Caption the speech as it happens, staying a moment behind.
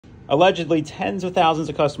Allegedly, tens of thousands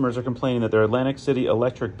of customers are complaining that their Atlantic City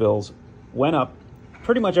electric bills went up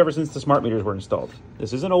pretty much ever since the smart meters were installed.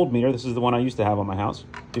 This is an old meter. This is the one I used to have on my house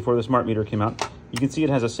before the smart meter came out. You can see it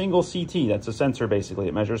has a single CT. That's a sensor, basically.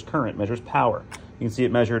 It measures current, measures power. You can see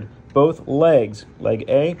it measured both legs, leg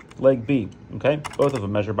A, leg B, okay? Both of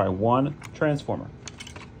them measured by one transformer.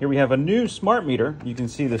 Here we have a new smart meter. You can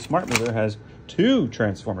see the smart meter has two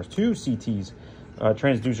transformers, two CTs,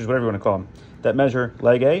 transducers, whatever you want to call them, that measure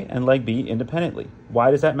leg A and leg B independently.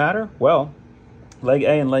 Why does that matter? Well, leg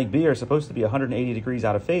A and leg B are supposed to be 180 degrees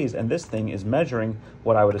out of phase, and this thing is measuring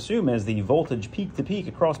what I would assume is the voltage peak to peak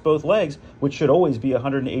across both legs, which should always be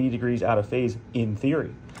 180 degrees out of phase in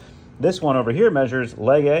theory. This one over here measures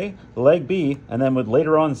leg A, leg B, and then would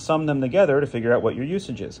later on sum them together to figure out what your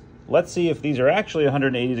usage is. Let's see if these are actually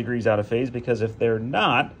 180 degrees out of phase, because if they're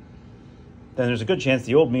not, then there's a good chance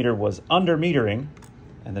the old meter was under metering,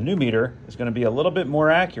 and the new meter is going to be a little bit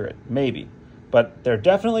more accurate, maybe. But they're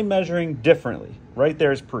definitely measuring differently. Right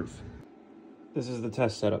there is proof. This is the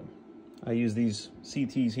test setup. I use these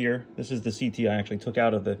CTs here. This is the CT I actually took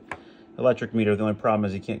out of the electric meter. The only problem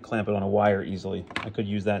is you can't clamp it on a wire easily. I could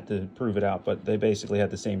use that to prove it out, but they basically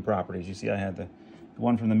had the same properties. You see I had the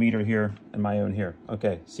one from the meter here and my own here.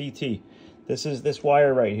 Okay, CT. This is this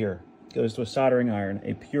wire right here. Goes to a soldering iron,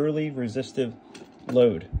 a purely resistive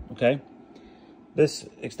load, okay? This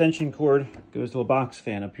extension cord goes to a box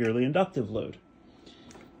fan, a purely inductive load.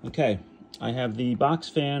 Okay, I have the box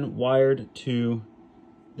fan wired to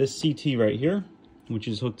this CT right here, which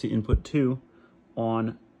is hooked to input 2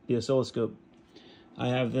 on the oscilloscope. I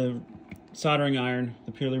have the soldering iron,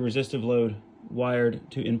 the purely resistive load,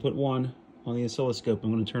 wired to input 1 on the oscilloscope.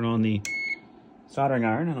 I'm going to turn on the soldering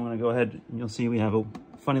iron, and I'm going to go ahead, and you'll see we have a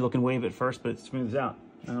funny looking wave at first, but it smooths out.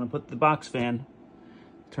 I'm going to put the box fan,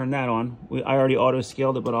 turn that on. I already auto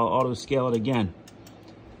scaled it, but I'll auto scale it again.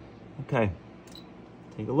 Okay,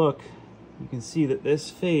 take a look. You can see that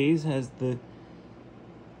this phase has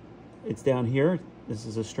it's down here. This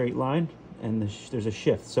is a straight line, and there's a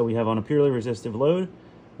shift. So we have on a purely resistive load,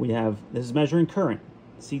 this is measuring current.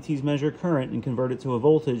 CTs measure current and convert it to a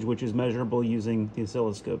voltage, which is measurable using the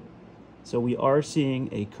oscilloscope. So we are seeing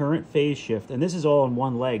a current phase shift, and this is all on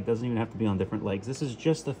one leg, doesn't even have to be on different legs. This is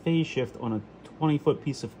just a phase shift on a 20-foot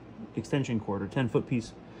piece of extension cord or 10-foot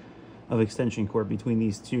piece of extension cord between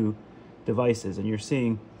these two devices. And you're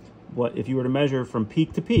seeing what, if you were to measure from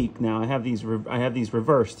peak to peak, now I have these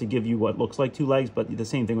reversed to give you what looks like two legs, but the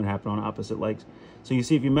same thing would happen on opposite legs. So you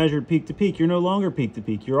see if you measured peak to peak, you're no longer peak to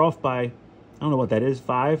peak. You're off by, I don't know what that is,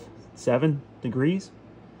 5, 7 degrees.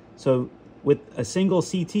 So with a single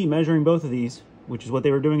CT measuring both of these, which is what they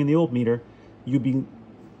were doing in the old meter, you'd be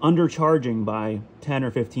undercharging by 10 or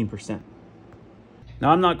 15%. Now,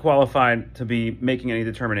 I'm not qualified to be making any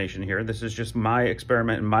determination here. This is just my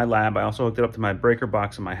experiment in my lab. I also hooked it up to my breaker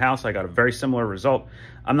box in my house. I got a very similar result.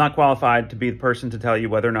 I'm not qualified to be the person to tell you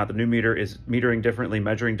whether or not the new meter is metering differently,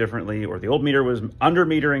 measuring differently, or the old meter was under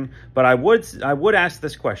metering. But I would ask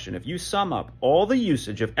this question. If you sum up all the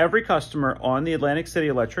usage of every customer on the Atlantic City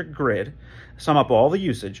electric grid, sum up all the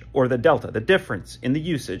usage, or the delta, the difference in the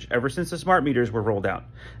usage ever since the smart meters were rolled out,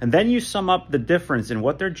 and then you sum up the difference in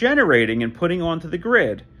what they're generating and putting onto the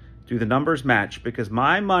grid, do the numbers match? Because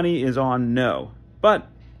my money is on no. But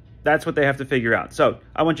that's what they have to figure out. So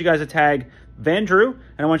I want you guys to tag Van Drew,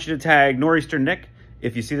 and I want you to tag Nor'easter Nick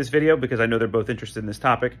if you see this video, because I know they're both interested in this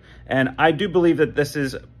topic. And I do believe that this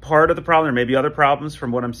is part of the problem. There may be other problems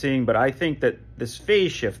from what I'm seeing, but I think that this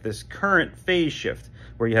phase shift, this current phase shift,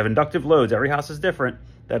 where you have inductive loads, every house is different,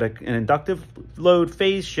 that an inductive load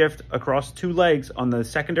phase shift across two legs on the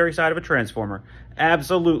secondary side of a transformer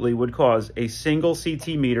absolutely would cause a single CT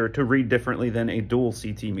meter to read differently than a dual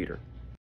CT meter.